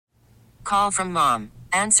Call from mom.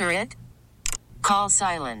 Answer it. Call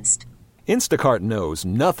silenced. Instacart knows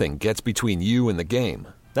nothing gets between you and the game.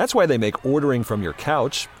 That's why they make ordering from your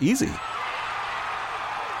couch easy.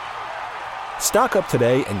 Stock up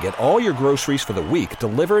today and get all your groceries for the week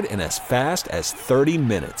delivered in as fast as 30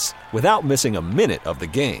 minutes without missing a minute of the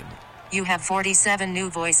game. You have 47 new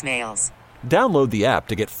voicemails. Download the app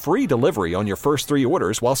to get free delivery on your first 3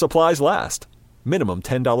 orders while supplies last. Minimum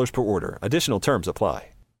 $10 per order. Additional terms apply.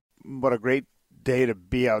 What a great day to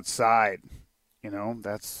be outside.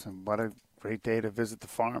 That's what a great day to visit the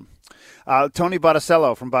farm. Tony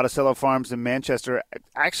Botticello from Botticello Farms in Manchester.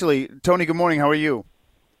 Actually, Tony, good morning. How are you?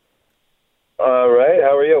 All right.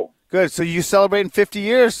 How are you? Good. So you celebrating 50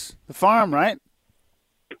 years, the farm, right?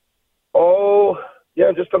 Oh,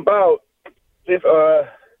 yeah, just about.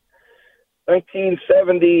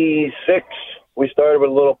 1976, we started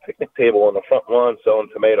with a little picnic table on the front lawn selling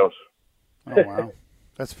tomatoes. Oh, wow.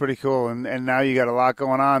 That's pretty cool. And now you got a lot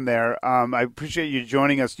going on there. I appreciate you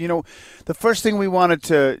joining us. The first thing we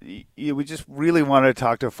just really wanted to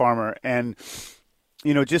talk to a farmer. And,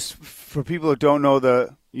 just for people who don't know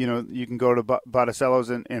you can go to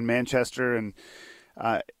Botticello's in Manchester. And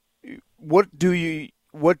what do you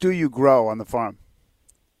grow on the farm?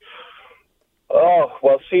 Oh,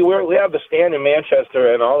 well, see, we have the stand in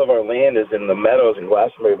Manchester, and all of our land is in the meadows in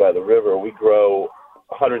Glastonbury by the river. We grow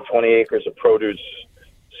 120 acres of produce,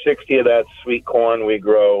 60 of that sweet corn. We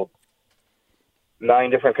grow 9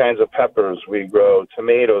 different kinds of peppers. We grow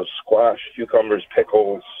tomatoes, squash, cucumbers,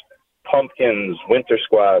 pickles, pumpkins, winter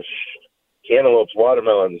squash, cantaloupes,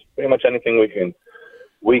 watermelons, pretty much anything we can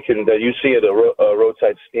that you see at a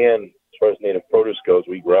roadside stand as far as native produce goes,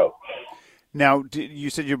 we grow. Now, you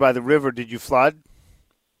said you're by the river. Did you flood?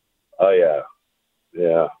 Oh, yeah.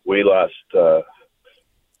 Yeah. We lost out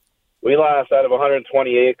of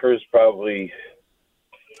 120 acres, probably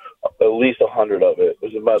at least 100 of it.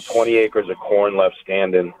 There's about 20 acres of corn left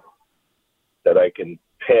standing that I can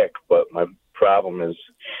pick, but my problem is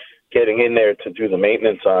getting in there to do the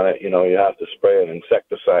maintenance on it. You have to spray an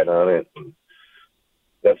insecticide on it.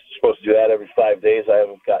 That's supposed to do that every 5 days. I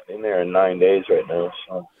haven't gotten in there in 9 days right now,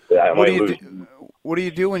 so I might lose. What do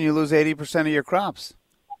you do when you lose 80% of your crops?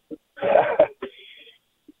 I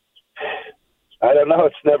don't know.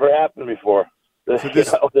 It's never happened before. This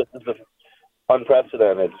is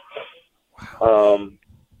unprecedented. Wow.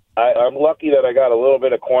 I'm lucky that I got a little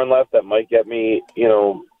bit of corn left that might get me,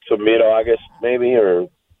 to mid-August maybe, or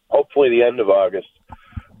hopefully the end of August,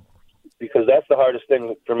 because that's the hardest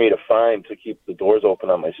thing for me to find to keep the doors open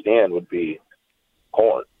on my stand would be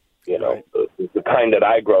corn. Right. The kind that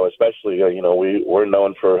I grow, especially, we're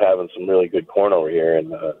known for having some really good corn over here,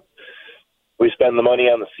 and we spend the money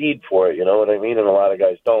on the seed for it, you know what I mean? And a lot of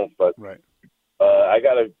guys don't, but right. I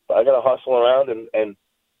gotta hustle around and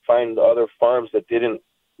find other farms that didn't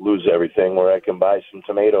lose everything where I can buy some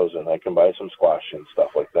tomatoes and I can buy some squash and stuff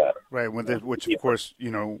like that. Right, which of course,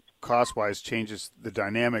 cost-wise changes the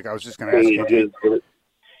dynamic. I was just going to ask you.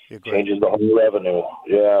 It changes the whole revenue.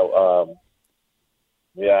 Yeah.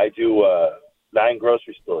 Yeah, I do 9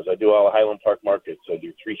 grocery stores. I do all the Highland Park markets. I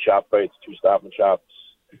do 3 ShopRites, 2 Stop and Shops.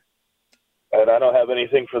 And I don't have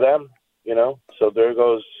anything for them, So there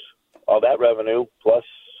goes all that revenue plus,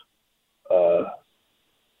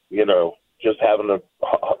 just having to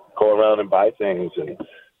go around and buy things and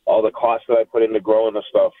all the costs that I put into growing the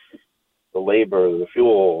stuff, the labor, the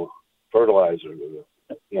fuel, fertilizer,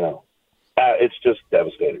 it's just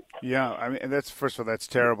devastating. Yeah, I mean, that's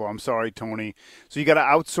terrible. I'm sorry, Tony. So you got to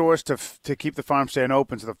outsource to keep the farm stand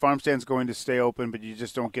open. So the farm stand's going to stay open, but you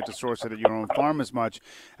just don't get to source it at your own farm as much.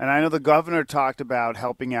 And I know the governor talked about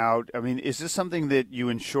helping out. I mean, is this something that you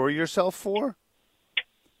insure yourself for?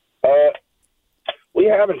 We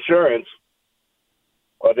have insurance,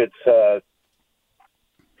 but it's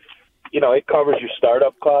it covers your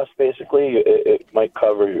startup costs. Basically, it might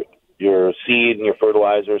cover your seed and your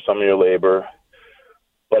fertilizer, some of your labor,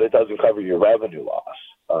 but it doesn't cover your revenue loss.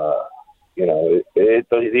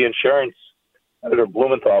 The insurance, Senator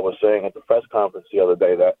Blumenthal was saying at the press conference the other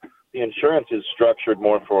day that the insurance is structured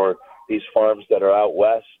more for these farms that are out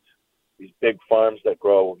west, these big farms that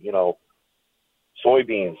grow,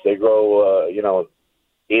 soybeans. They grow,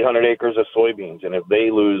 800 acres of soybeans, and if they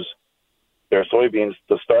lose their soybeans,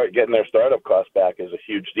 getting their startup costs back is a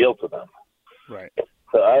huge deal to them. Right.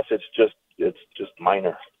 To us, it's just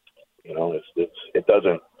minor.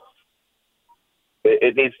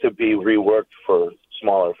 It needs to be reworked for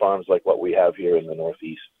smaller farms like what we have here in the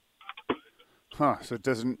Northeast. So it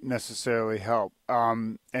doesn't necessarily help.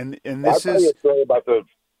 And this I'll tell you a story about the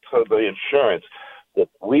insurance. That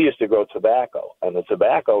we used to grow tobacco, and the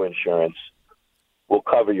tobacco insurance will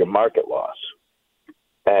cover your market loss,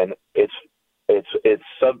 and it's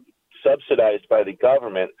subsidized by the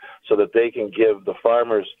government so that they can give the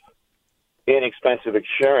farmers inexpensive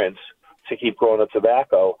insurance to keep growing the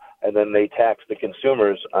tobacco, and then they tax the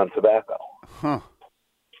consumers on tobacco. Huh.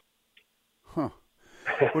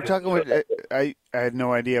 We're talking with, I had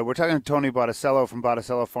no idea. We're talking to Tony Botticello from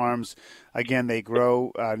Botticello Farms. Again, they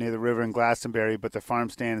grow near the river in Glastonbury, but the farm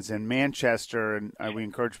stand is in Manchester, and we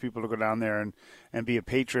encourage people to go down there and be a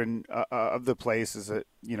patron of the place. Is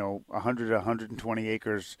 100 to 120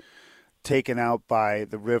 acres taken out by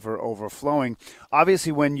the river overflowing.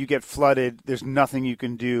 Obviously, when you get flooded, there's nothing you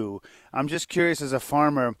can do. I'm just curious, as a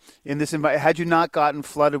farmer in this environment, had you not gotten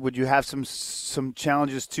flooded, would you have some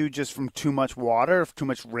challenges too, just from too much water, too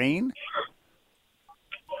much rain?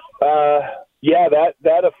 Yeah,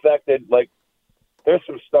 that affected. Like, there's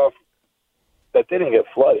some stuff that didn't get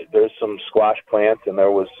flooded. There's some squash plants, and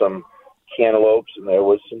there was some cantaloupes, and there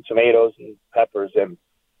was some tomatoes and peppers, and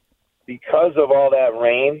because of all that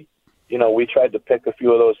rain, we tried to pick a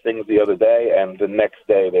few of those things the other day, and the next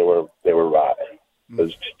day they were rotting.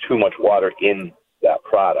 There's too much water in that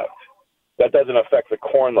product. That doesn't affect the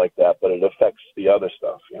corn like that, but it affects the other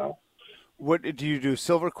stuff, What do you do?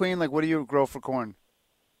 Silver Queen? Like, what do you grow for corn?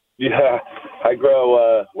 Yeah, I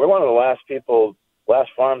grow. We're one of the last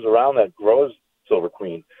farms around that grows Silver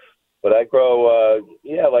Queen. But I grow,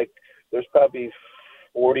 there's probably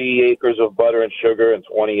 40 acres of butter and sugar and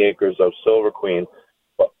 20 acres of Silver Queen.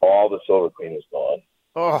 But all the Silver Queen is gone.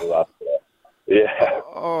 Oh, yeah.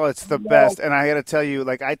 Oh, it's the best. And I got to tell you,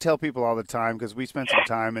 like I tell people all the time, because we spent some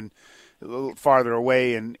time a little farther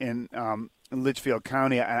away in Litchfield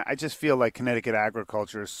County. I just feel like Connecticut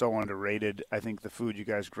agriculture is so underrated. I think the food you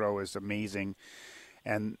guys grow is amazing,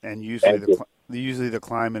 and usually the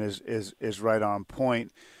climate is right on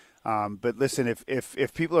point. But listen,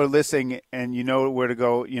 if people are listening and you know where to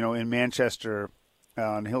go, in Manchester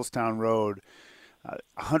on Hillstown Road.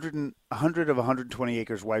 100 of 120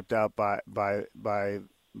 acres wiped out by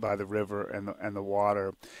the river and the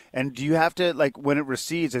water. And do you have to, like, when it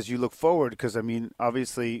recedes, as you look forward, because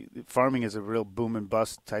obviously farming is a real boom and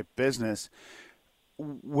bust type business,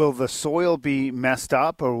 will the soil be messed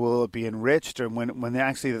up, or will it be enriched? Or when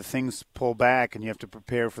actually the things pull back and you have to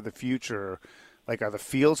prepare for the future, like, are the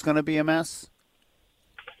fields going to be a mess?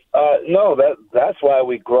 No, that's why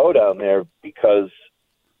we grow down there, because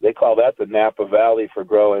they call that the Napa Valley for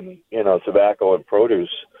growing, tobacco and produce.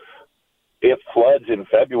 It floods in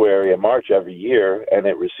February and March every year, and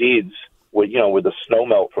it recedes with the snow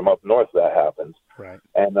melt from up north that happens. Right.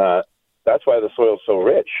 And that's why the soil's so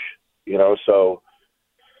rich, so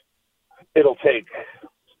it'll take,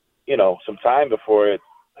 some time before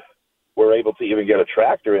we're able to even get a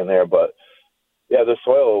tractor in there. But, yeah, the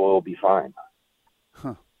soil will be fine.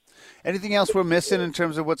 Huh. Anything else we're missing in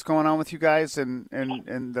terms of what's going on with you guys and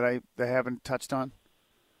that I haven't touched on?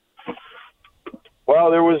 Well,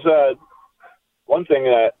 there was one thing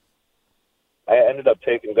that I ended up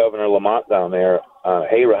taking Governor Lamont down there on a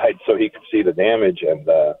hayride so he could see the damage. And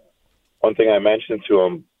one thing I mentioned to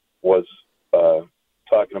him was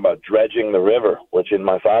talking about dredging the river, which in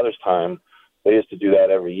my father's time, they used to do that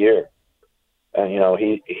every year. And,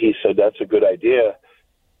 he said that's a good idea.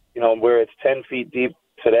 Where it's 10 feet deep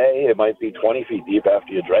today, it might be 20 feet deep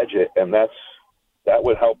after you dredge it, and that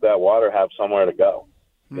would help that water have somewhere to go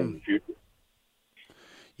in the future.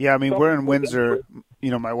 Yeah, we're in Windsor.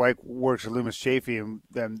 My wife works at Loomis Chaffee, and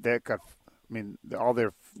then that got, all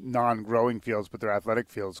their non-growing fields, but their athletic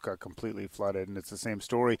fields got completely flooded, and it's the same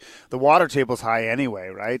story. The water table's high anyway,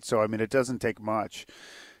 right? So, it doesn't take much.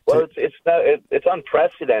 Well, it's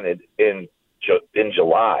unprecedented in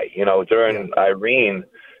July. During Irene,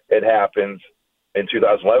 it happened in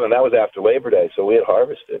 2011. That was after Labor Day, so we had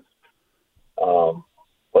harvested.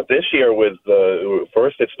 But this year,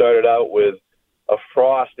 first it started out with a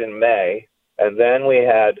frost in May, and then we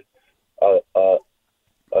had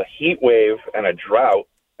a heat wave and a drought,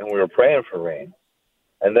 and we were praying for rain.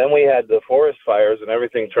 And then we had the forest fires, and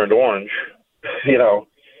everything turned orange,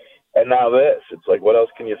 and now this. It's like, what else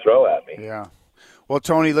can you throw at me? Yeah. Well,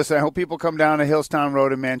 Tony, listen, I hope people come down to Hillstown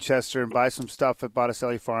Road in Manchester and buy some stuff at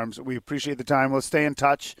Botticello Farms. We appreciate the time. Let's stay in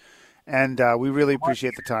touch, and we really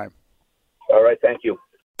appreciate the time. All right, thank you.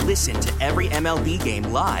 Listen to every MLB game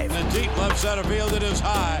live. In the deep left center field, it is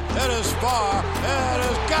high, it is far, it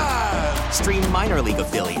is gone. Stream minor league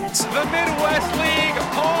affiliates. The Midwest League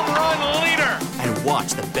home run leader. And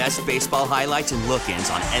watch the best baseball highlights and look-ins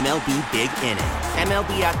on MLB Big Inning.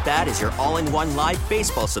 MLB At Bat is your all-in-one live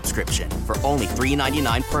baseball subscription for only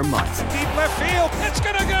 $3.99 per month. Deep left field, it's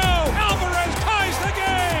gonna go. Alvarez ties the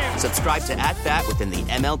game. Subscribe to @Bat within the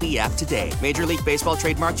MLB app today. Major League Baseball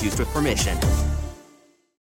trademarks used with permission.